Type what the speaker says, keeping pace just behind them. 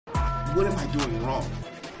what am I doing wrong?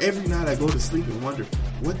 Every night I go to sleep and wonder,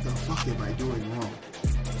 what the fuck am I doing wrong?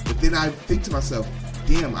 But then I think to myself,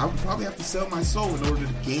 damn, I would probably have to sell my soul in order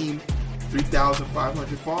to gain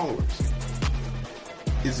 3,500 followers.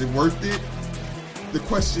 Is it worth it? The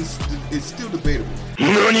question is still debatable.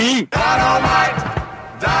 NANI?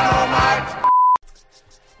 Dynamite!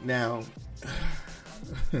 Now,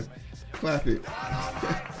 clap it.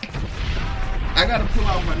 I gotta pull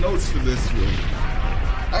out my notes for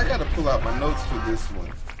this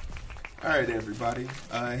one. Alright, everybody.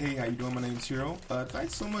 Hey, how you doing? My name's Hiro.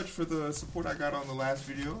 Thanks so much for the support I got on the last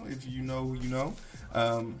video. If you know, you know.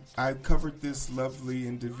 I covered this lovely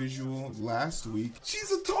individual last week. She's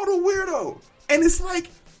a total weirdo. And it's like,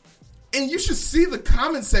 and you should see the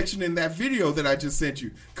comment section in that video that I just sent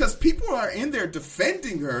you. Because people are in there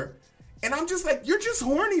defending her. And I'm just like, you're just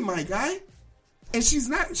horny, my guy. And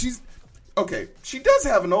okay, she does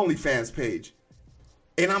have an OnlyFans page.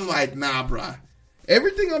 And I'm like, nah, bruh.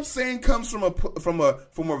 Everything I'm saying comes from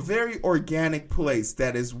a very organic place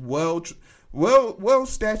that is well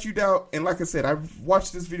statued out. And like I said, I've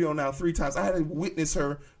watched this video now 3 times. I had to witness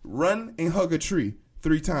her run and hug a tree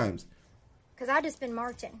 3 times. Because I just been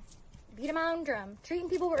marching, beating my own drum, treating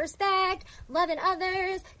people with respect, loving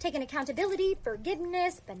others, taking accountability,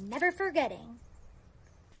 forgiveness, but never forgetting.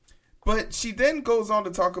 But she then goes on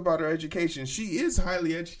to talk about her education. She is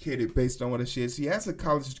highly educated based on what she is. She has a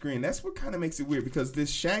college degree, and that's what kind of makes it weird, because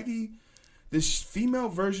this female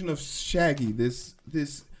version of Shaggy, this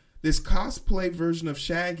cosplay version of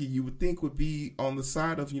Shaggy, you would think would be on the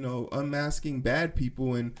side of, you know, unmasking bad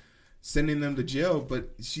people and sending them to jail, but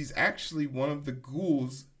she's actually one of the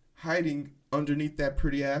ghouls hiding underneath that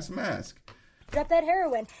pretty ass mask. Drop that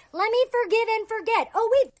heroin. Let me forgive and forget.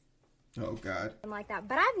 Oh, wait. Oh, God. Like that.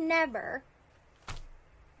 But I've never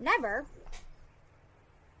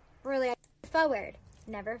really forward.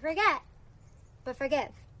 Never forget, but forgive.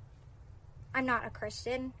 I'm not a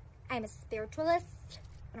Christian. I'm a spiritualist.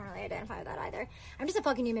 I don't really identify with that either. I'm just a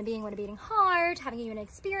fucking human being with a beating heart, having a human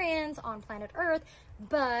experience on planet Earth.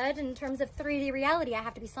 But in terms of 3D reality, I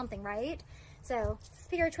have to be something, right? So,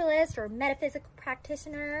 spiritualist or metaphysical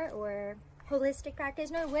practitioner or holistic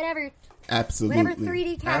practitioner, whatever. Absolutely. Whatever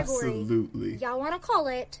 3D category Absolutely. y'all want to call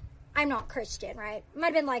it. I'm not Christian, right? Might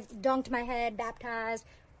have been like dunked my head, baptized,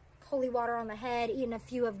 holy water on the head, eaten a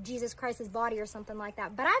few of Jesus Christ's body or something like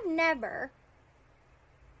that. But I've never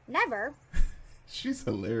She's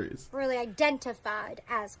hilarious. really identified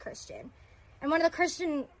as Christian. And one of the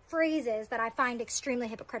Christian phrases that I find extremely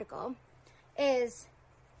hypocritical is,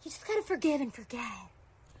 you just gotta forgive and forget.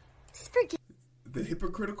 Just forgive. The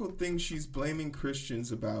hypocritical thing she's blaming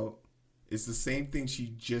Christians about is the same thing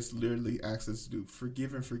she just literally asked us to do.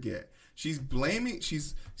 Forgive and forget. She's blaming,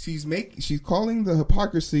 she's calling the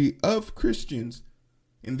hypocrisy of Christians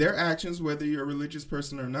in their actions, whether you're a religious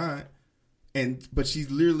person or not. But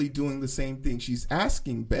she's literally doing the same thing. She's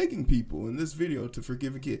begging people in this video to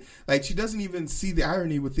forgive and forget. Like, she doesn't even see the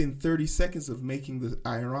irony within 30 seconds of making the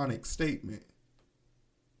ironic statement.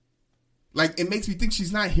 Like, it makes me think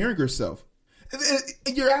she's not hearing herself.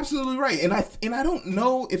 You're absolutely right. And I don't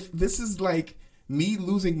know if this is like me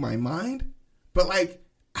losing my mind, but like,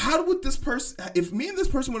 how would this person, if me and this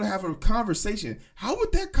person would have a conversation, how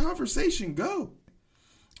would that conversation go?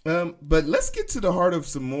 But let's get to the heart of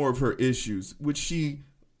some more of her issues, which she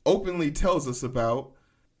openly tells us about.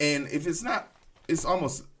 And if it's not, it's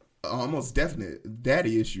almost definite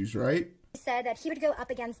daddy issues, right? He said that he would go up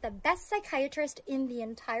against the best psychiatrist in the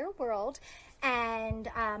entire world, and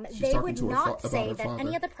they would not say that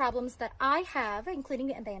any of the problems that I have,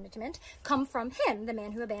 including abandonment, come from him, the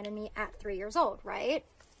man who abandoned me at 3 years old, right?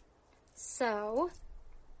 So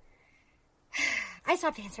I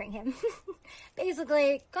stopped answering him.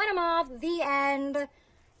 Basically, cut him off, the end.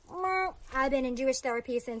 I've been in Jewish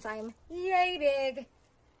therapy since I'm yay big.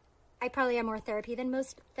 I probably have more therapy than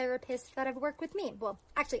most therapists that have worked with me. Well,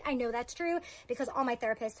 actually, I know that's true because all my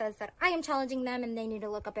therapist says that I am challenging them and they need to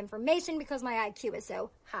look up information because my IQ is so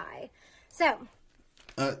high. So.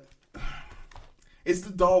 It's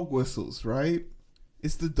the dog whistles, right?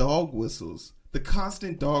 It's the dog whistles. The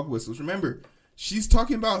constant dog whistles. Remember, she's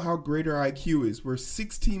talking about how great her IQ is. We're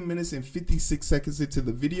 16 minutes and 56 seconds into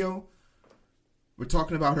the video. We're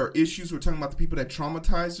talking about her issues. We're talking about the people that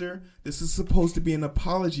traumatized her. This is supposed to be an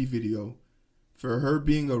apology video for her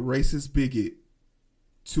being a racist bigot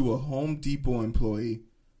to a Home Depot employee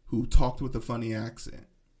who talked with a funny accent.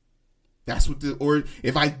 That's what or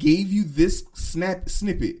if I gave you this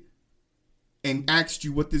snippet and asked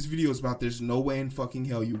you what this video is about, there's no way in fucking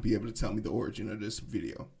hell you'd be able to tell me the origin of this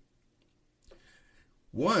video.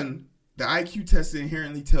 One, the IQ test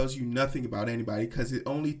inherently tells you nothing about anybody because it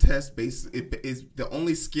only tests it is the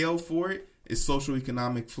only scale for it is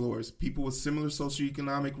socioeconomic floors. People with similar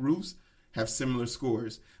socioeconomic roofs have similar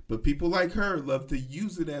scores, but people like her love to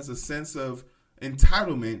use it as a sense of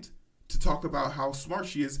entitlement to talk about how smart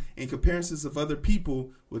she is in comparisons of other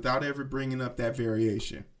people without ever bringing up that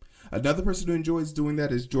variation. Another person who enjoys doing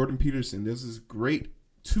that is Jordan Peterson. There's this great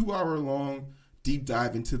 2-hour-long deep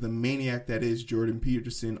dive into the maniac that is Jordan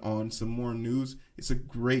Peterson on Some More News. It's a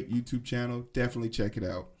great YouTube channel. Definitely check it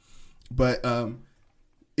out. But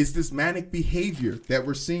it's this manic behavior that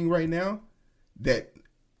we're seeing right now that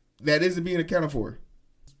isn't being accounted for.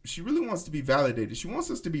 She really wants to be validated. She wants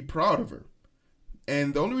us to be proud of her.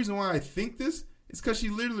 And the only reason why I think this is because she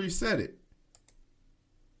literally said it.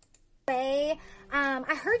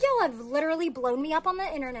 I heard y'all have literally blown me up on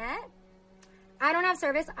the internet. I don't have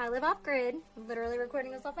service. I live off grid. I'm literally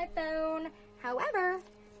recording this off my phone. However,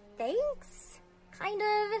 thanks. Kind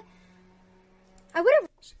of. I would have.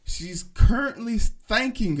 She's currently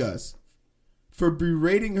thanking us for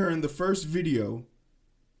berating her in the first video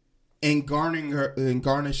and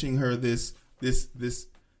garnishing her this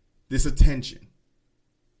attention.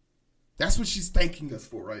 That's what she's thanking us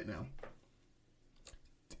for right now.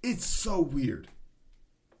 It's so weird.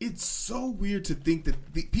 It's so weird to think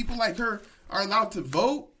that people like her are allowed to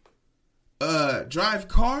vote, drive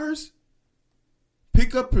cars,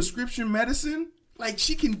 pick up prescription medicine. Like,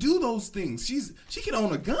 she can do those things. She can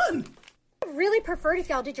own a gun. I really preferred if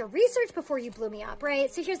y'all did your research before you blew me up,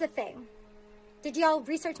 right? So here's the thing. Did y'all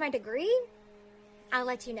research my degree? I'll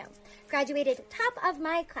let you know. Graduated top of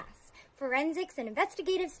my class. Forensics and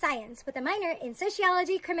investigative science with a minor in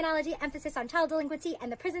sociology, criminology, emphasis on child delinquency,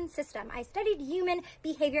 and the prison system. I studied human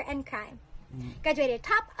behavior and crime. Graduated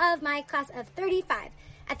top of my class of 35.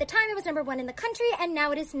 At the time, it was number 1 in the country, and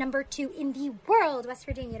now it is number 2 in the world. West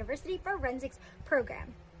Virginia University Forensics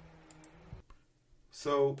Program.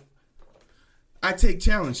 So, I take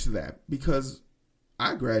challenge to that because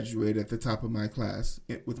I graduated at the top of my class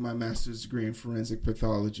with my master's degree in forensic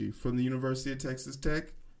pathology from the University of Texas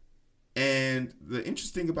Tech. And the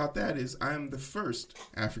interesting about that is I'm the first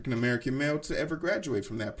African-American male to ever graduate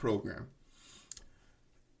from that program.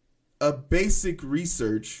 A basic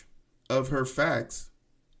research of her facts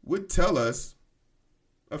would tell us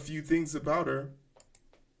a few things about her.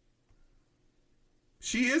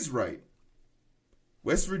 She is right.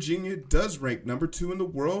 West Virginia does rank number 2 in the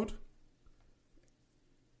world.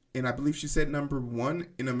 And I believe she said number 1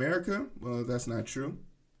 in America. Well, that's not true.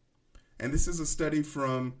 And this is a study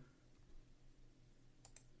from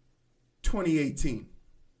 2018.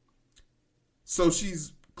 So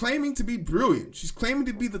she's claiming to be brilliant. She's claiming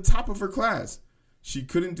to be the top of her class. She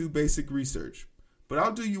couldn't do basic research. But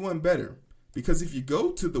I'll do you one better. Because if you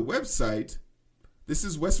go to the website, this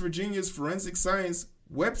is West Virginia's forensic science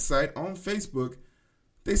website on Facebook.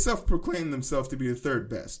 They self-proclaim themselves to be the 3rd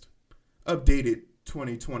best. Updated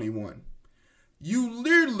 2021. You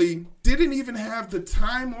literally didn't even have the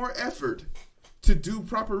time or effort to do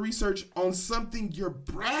proper research on something you're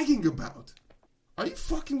bragging about. Are you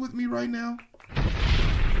fucking with me right now?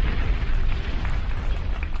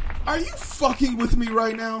 Are you fucking with me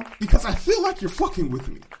right now? Because I feel like you're fucking with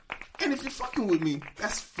me. And if you're fucking with me,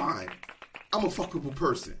 that's fine. I'm a fuckable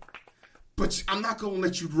person. But I'm not going to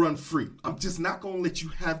let you run free. I'm just not going to let you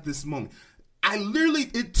have this moment.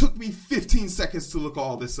 It took me 15 seconds to look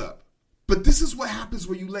all this up. But this is what happens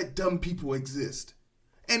when you let dumb people exist.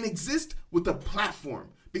 And exist with a platform.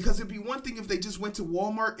 Because it'd be one thing if they just went to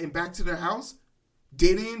Walmart and back to their house,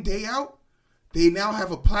 day in, day out. They now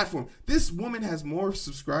have a platform. This woman has more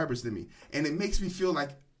subscribers than me. And it makes me feel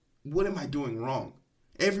like, what am I doing wrong?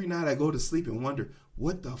 Every night I go to sleep and wonder,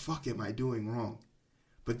 what the fuck am I doing wrong?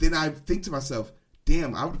 But then I think to myself,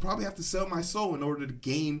 damn, I would probably have to sell my soul in order to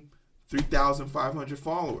gain 3,500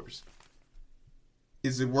 followers.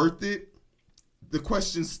 Is it worth it? The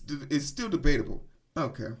question is still debatable.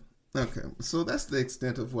 Okay. So that's the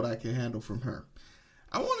extent of what I can handle from her.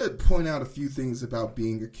 I want to point out a few things about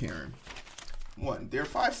being a Karen. 1, there are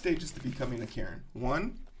 5 stages to becoming a Karen.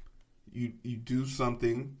 1, you do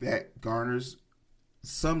something that garners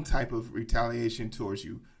some type of retaliation towards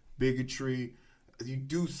you. Bigotry. You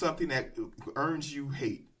do something that earns you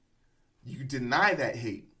hate. You deny that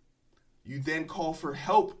hate. You then call for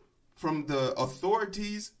help from the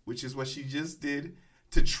authorities, which is what she just did,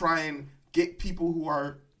 to try and get people who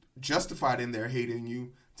are justified in their hating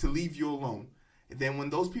you to leave you alone. And then when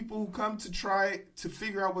those people who come to try to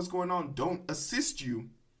figure out what's going on don't assist you,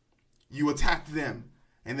 you attack them.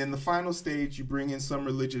 And then the final stage, you bring in some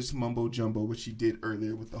religious mumbo jumbo, which she did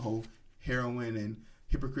earlier with the whole heroin and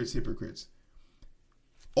hypocrites.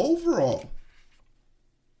 overall,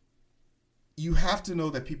 you have to know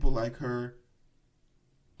that people like her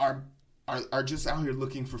are just out here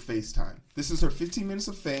looking for FaceTime. This is her 15 minutes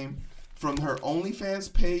of fame, from her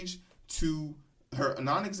OnlyFans page to her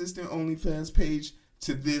non-existent OnlyFans page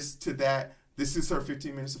to this to that. This is her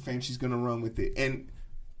 15 minutes of fame. She's gonna run with it. And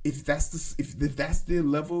if that's the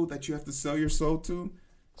level that you have to sell your soul to,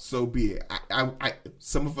 so be it. I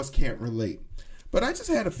some of us can't relate. But I just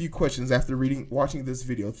had a few questions after watching this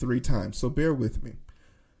video 3 times, so bear with me.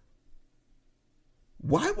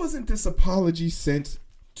 Why wasn't this apology sent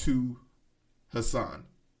to Hassan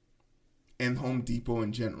and Home Depot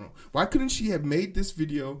in general? Why couldn't she have made this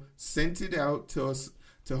video, sent it out to us,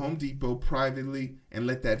 to Home Depot privately, and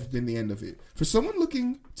let that have been the end of it? For someone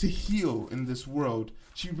looking to heal in this world,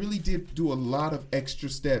 she really did do a lot of extra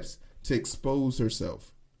steps to expose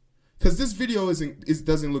herself. Because this video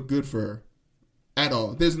doesn't look good for her at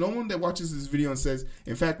all. There's no one that watches this video and says,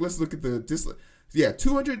 in fact, let's look at this. Yeah,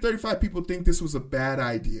 235 people think this was a bad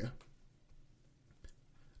idea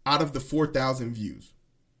out of the 4,000 views.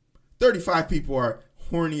 35 people are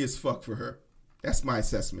horny as fuck for her. That's my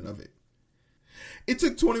assessment of it. It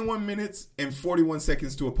took 21 minutes and 41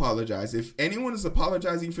 seconds to apologize. If anyone is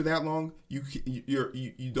apologizing for that long, you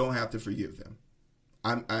don't have to forgive them.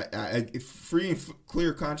 Free and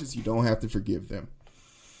clear conscience, you don't have to forgive them.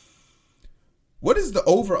 What is the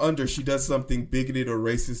over-under she does something bigoted or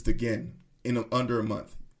racist again in under a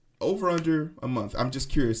month? Over-under a month. I'm just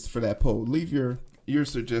curious for that poll. Leave your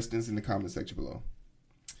suggestions in the comment section below.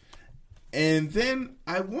 And then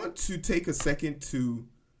I want to take a second to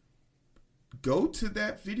go to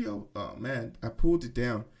that video. Oh man, I pulled it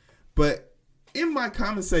down. But in my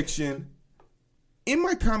comment section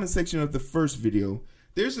of the first video,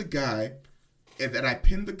 there's a guy that I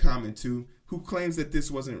pinned the comment to who claims that this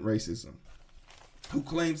wasn't racism. Who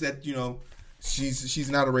claims that, she's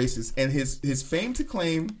not a racist. And his fame to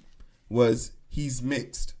claim was he's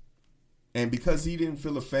mixed. And because he didn't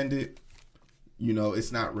feel offended,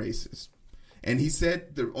 it's not racist. And he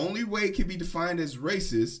said the only way it can be defined as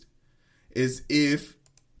racist is if,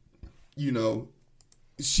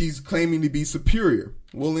 she's claiming to be superior.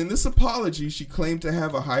 Well, in this apology, she claimed to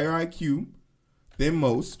have a higher IQ than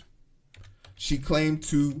most. She claimed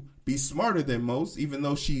to be smarter than most, even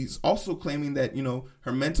though she's also claiming that,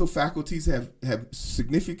 her mental faculties have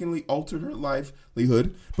significantly altered her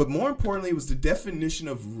livelihood. But more importantly, it was the definition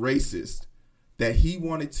of racist that he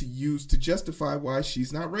wanted to use to justify why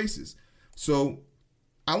she's not racist. So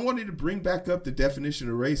I wanted to bring back up the definition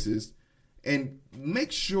of racist and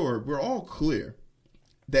make sure we're all clear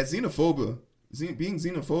that xenophobia, being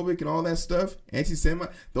xenophobic and all that stuff,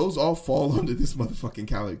 anti-Semite, those all fall under this motherfucking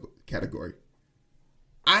category.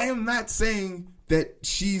 I am not saying that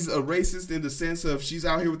she's a racist in the sense of she's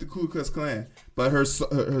out here with the Ku Klux Klan, but her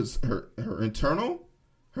internal,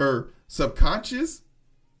 her subconscious,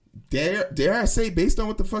 dare I say, based on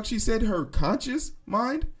what the fuck she said, her conscious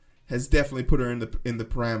mind has definitely put her in the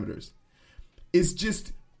parameters. It's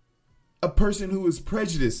just a person who is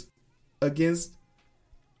prejudiced against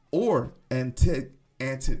or I'm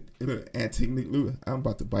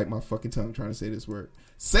about to bite my fucking tongue trying to say this word.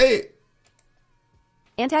 Say it.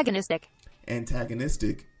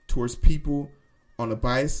 Antagonistic towards people on the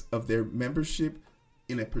bias of their membership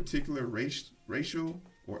in a particular racial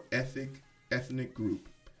or ethnic group,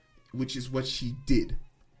 which is what she did.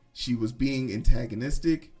 She was being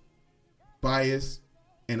antagonistic, biased,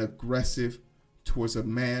 and aggressive towards a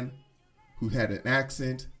man who had an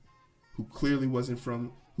accent, who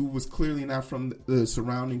was clearly not from the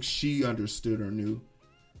surroundings she understood or knew,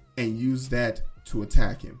 and used that to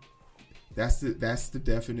attack him. That's the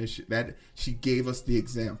definition. That she gave us the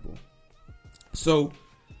example. So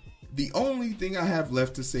the only thing I have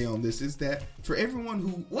left to say on this is that for everyone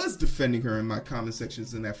who was defending her in my comment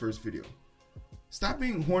sections in that first video, stop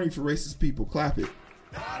being horny for racist people. Clap it.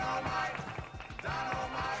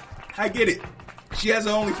 I get it. She has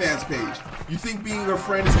an OnlyFans page. You think being her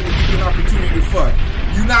friend is going to give you an opportunity to fuck?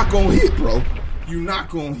 You're not going to hit, bro. You're not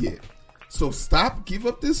going to hit. So stop. Give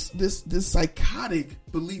up this psychotic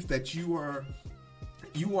belief that you are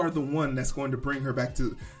the one that's going to bring her back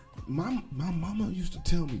to. My mama used to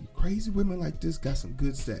tell me, crazy women like this got some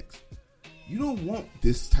good sex. You don't want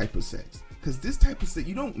this type of sex, because this type of sex,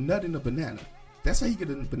 you don't nut in a banana. That's how you get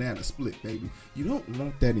a banana split, baby. You don't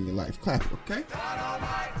want that in your life. Clap it, okay?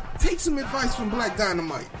 Take some advice from Black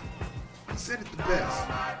Dynamite. He said it the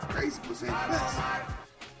best. Crazy pussy ain't the best.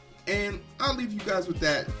 And I'll leave you guys with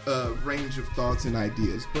that range of thoughts and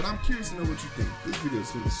ideas. But I'm curious to know what you think. This video is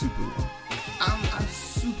going to be super long. I'm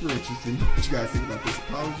super interested in what you guys think about this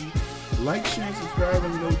apology. Like, share, and subscribe.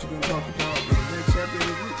 Let me know what you're going to talk about in the next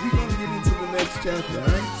chapter. chapter,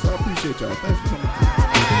 alright? So I appreciate y'all. Thanks for coming through.